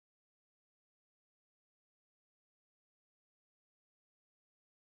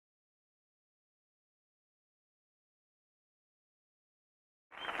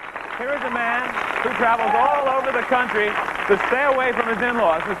Here is a man who travels all over the country to stay away from his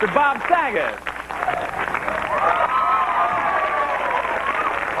in-laws, Mr. Bob Saget.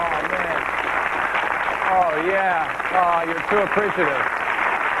 Oh, man. Oh, yeah. Oh, you're too appreciative.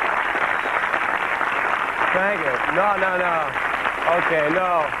 Thank you. No. Okay,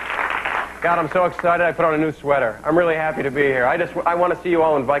 no. God, I'm so excited I put on a new sweater. I'm really happy to be here. I want to see you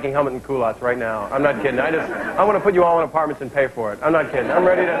all in Viking helmet and culottes right now. I'm not kidding. I want to put you all in apartments and pay for it. I'm not kidding. I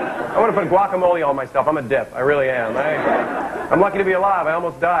want to put guacamole on myself. I'm a dip. I really am. I'm lucky to be alive. I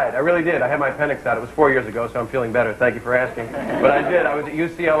almost died. I really did. I had my appendix out. It was 4 years ago, so I'm feeling better. Thank you for asking. But I did. I was at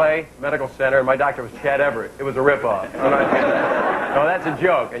UCLA Medical Center, and my doctor was Chad Everett. It was a ripoff. I'm not kidding. No, that's a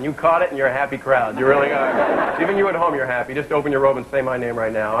joke, and you caught it, and you're a happy crowd. You really are. Even you at home, you're happy. Just open your robe and say my name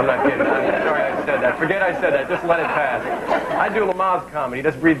right now. I'm not kidding. I'm sorry I said that. Forget I said that. Just let it pass. I do Lamaze comedy.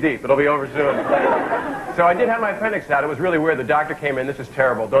 Just breathe deep. It'll be over soon. So I did have my appendix out. It was really weird. The doctor came in. This is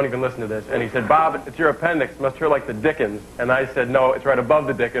terrible. Don't even listen to this. And he said, Bob, it's your appendix. It must hurt like the Dickens. And I said, no, it's right above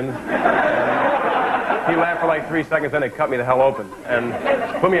the Dickens. He laughed for like 3 seconds, then they cut me the hell open and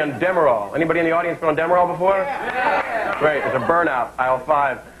put me on Demerol. Anybody in the audience been on Demerol before? Yeah. Great. It's a burnout, aisle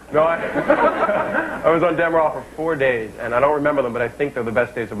 5. No, I was on Demerol for 4 days, and I don't remember them, but I think they're the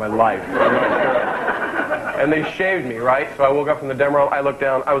best days of my life. And they shaved me, right? So I woke up from the Demerol, I looked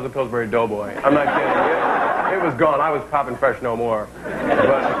down, I was a Pillsbury Doughboy. I'm not kidding. It was gone. I was popping fresh no more.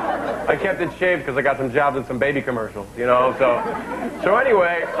 But I kept it shaved because I got some jobs in some baby commercials, you know, so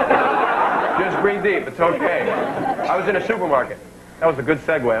anyway, just breathe deep. It's okay. I was in a supermarket. That was a good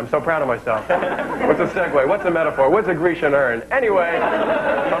segue. I'm so proud of myself. What's a segue? What's a metaphor? What's a Grecian urn? Anyway,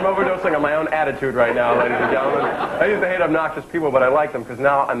 I'm overdosing on my own attitude right now, ladies and gentlemen. I used to hate obnoxious people, but I like them because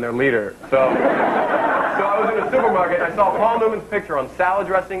now I'm their leader. So I was in a supermarket and I saw Paul Newman's picture on salad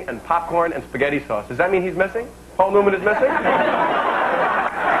dressing and popcorn and spaghetti sauce. Does that mean he's missing? Paul Newman is missing?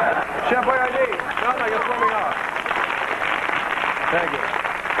 Chef, where I need? No, you're throwing me off. Thank you.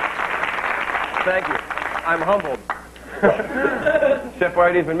 Thank you. I'm humbled. Chef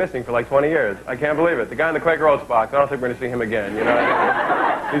Boyardee's been missing for like 20 years. I can't believe it. The guy in the Quaker Oats box, I don't think we're going to see him again, you know?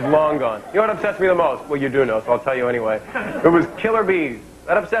 He's long gone. You know what upsets me the most? Well, you do know, so I'll tell you anyway. It was killer bees.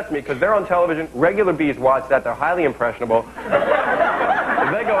 That upsets me because they're on television. Regular bees watch that. They're highly impressionable.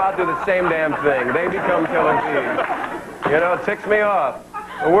 They go out, do the same damn thing. They become killer bees. You know, it ticks me off.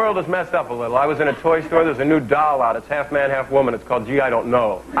 The world is messed up a little. I was in a toy store. There's a new doll out. It's half man, half woman. It's called Gee, I Don't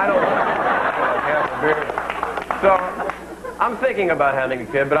Know. I don't know. Half a beard. So I'm thinking about having a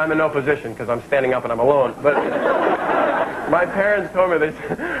kid, but I'm in no position because I'm standing up and I'm alone. But my parents told me, they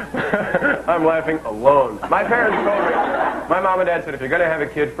said, I'm laughing alone. My parents told me, my mom and dad said, if you're going to have a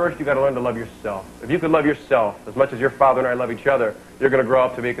kid, first you got to learn to love yourself. If you could love yourself as much as your father and I love each other, you're going to grow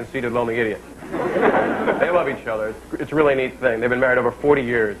up to be a conceited, lonely idiot. They love each other. It's a really neat thing. They've been married over 40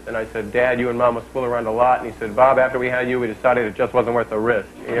 years. And I said, Dad, you and Mom must fool around a lot. And he said, Bob, after we had you, we decided it just wasn't worth the risk.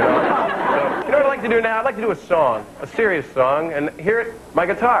 You know? So, you know what I'd like to do now? I'd like to do a song, a serious song. And here, my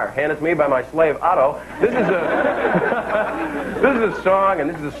guitar, handed to me by my slave, Otto. This is a song, and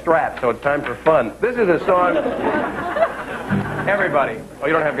this is a strap, so it's time for fun. This is a song. Everybody. Oh,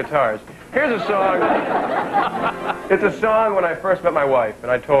 you don't have guitars. Here's a song. It's a song when I first met my wife. And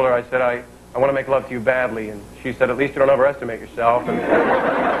I told her, I said, I want to make love to you badly. And she said, at least you don't overestimate yourself. And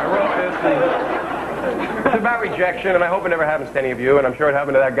I wrote this. And it's about rejection, and I hope it never happens to any of you. And I'm sure it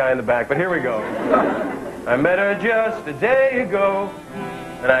happened to that guy in the back. But here we go. I met her just a day ago,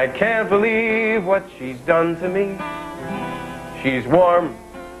 and I can't believe what she's done to me. She's warm,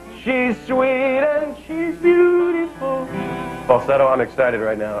 she's sweet, and she's beautiful. Falsetto, I'm excited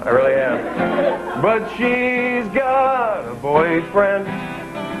right now. I really am. But she's got a boyfriend.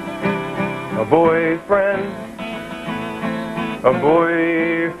 A boyfriend, a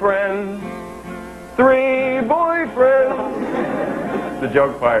boyfriend, 3 boyfriends. The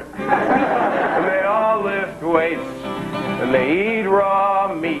joke part. And they all lift weights, and they eat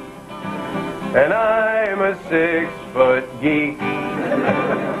raw meat. And I'm a 6-foot geek.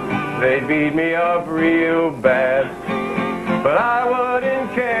 They beat me up real bad, but I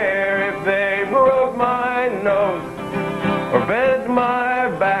wouldn't care if they broke my nose, or bent my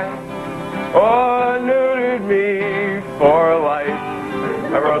back, or neutered me for life.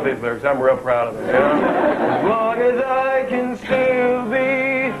 I wrote these lyrics. I'm real proud of them. You know? As long as I can still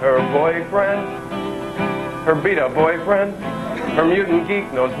be her boyfriend, her beat-up boyfriend, her mutant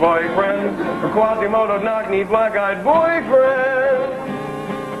geek-nosed boyfriend, her Quasimodo knock-knee black-eyed boyfriend.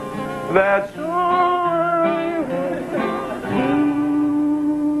 That's all I want.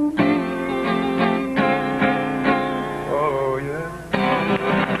 Oh, yeah.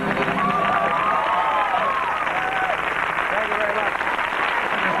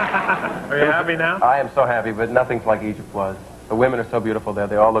 happy now? I am so happy, but nothing's like Egypt was. The women are so beautiful there.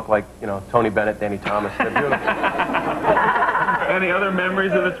 They all look like, you know, Tony Bennett, Danny Thomas. They're beautiful. Any other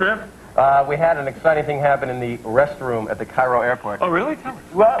memories of the trip? We had an exciting thing happen in the restroom at the Cairo airport. Oh, really? Tell me.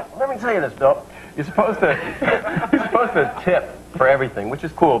 Well, let me tell you this, Bill. You're supposed to tip for everything, which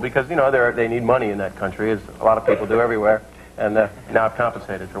is cool because, you know, they need money in that country, as a lot of people do everywhere. And now I've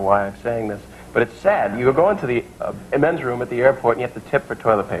compensated for why I'm saying this. But it's sad. You go into the men's room at the airport and you have to tip for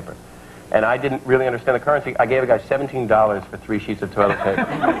toilet paper. And I didn't really understand the currency. I gave a guy $17 for 3 sheets of toilet paper.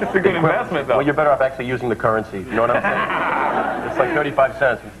 It's a good investment, though. Well, you're better off actually using the currency. You know what I'm saying? It's like 35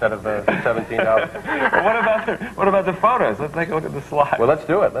 cents instead of $17. Well, what about the photos? Let's take a look at the slide. Well, let's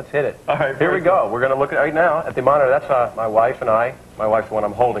do it. Let's hit it. All right. Here we go. We're going to look at right now at the monitor. That's my wife and I. My wife's the one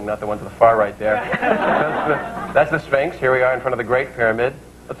I'm holding, not the one to the far right there. That's the Sphinx. Here we are in front of the Great Pyramid.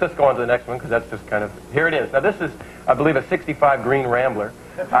 Let's just go on to the next one because that's just kind of... Here it is. Now, this is, I believe, a 65 green Rambler.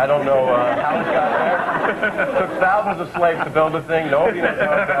 I don't know how it got there. It took thousands of slaves to build the thing. Nobody knows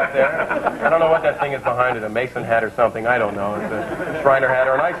how it got there. I don't know what that thing is behind it, a mason hat or something. I don't know. It's a Shriner hat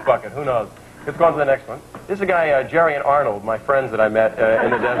or an ice bucket. Who knows? Let's go on to the next one. This is a guy, Jerry and Arnold, my friends that I met in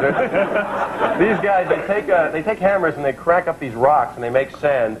the desert. These guys, they take hammers and they crack up these rocks and they make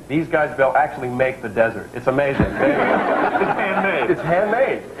sand. These guys, they'll actually make the desert. It's amazing. It's handmade. It's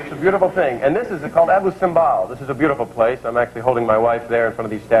handmade. It's a beautiful thing. And this is called Abu Simbel. This is a beautiful place. I'm actually holding my wife there in front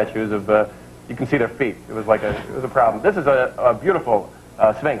of these statues of, you can see their feet. It was a problem. This is a beautiful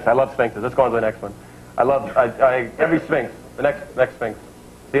Sphinx. I love Sphinxes. Let's go on to the next one. I love every Sphinx. The next Sphinx.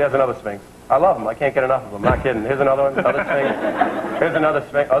 See, there's another Sphinx. I love them. I can't get enough of them. Not kidding. Here's another one. Another Sphinx. Here's another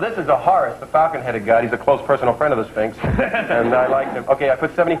Sphinx. Oh, this is a Horace, the falcon-headed guy. He's a close personal friend of the Sphinx. And I like him. Okay, I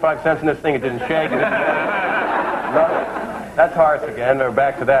put 75 cents in this thing. It didn't shake. That's Horace again. We're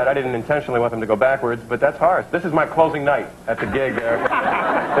back to that. I didn't intentionally want them to go backwards, but that's Horace. This is my closing night at the gig there.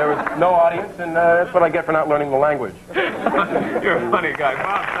 There was no audience, and that's what I get for not learning the language. You're a funny guy.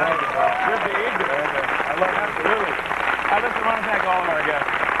 Bob, thank you. You're the agent. I love it. Absolutely. I just want to thank all of our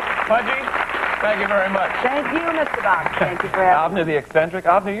guests. Pudgy, thank you very much. Thank you, Mr. Boggs. Thank you for having me. Avner the Eccentric.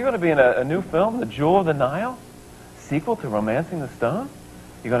 Avner, you're going to be in a new film, The Jewel of the Nile? Sequel to Romancing the Stone?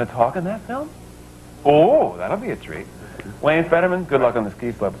 You're going to talk in that film? Oh, that'll be a treat. Wayne Fetterman, good luck on the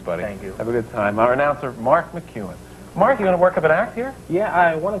ski slopes, buddy. Thank you. Have a good time. Our announcer, Mark McEwen. Mark, you going to work up an act here? Yeah,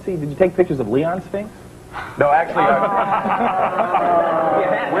 I want to see, did you take pictures of Leon Sphinx? No, actually,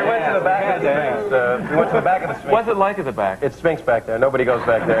 we went to the back of the Sphinx. We went to the back of the Sphinx. What's it like at the back? It's Sphinx back there. Nobody goes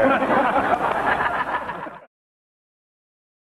back there.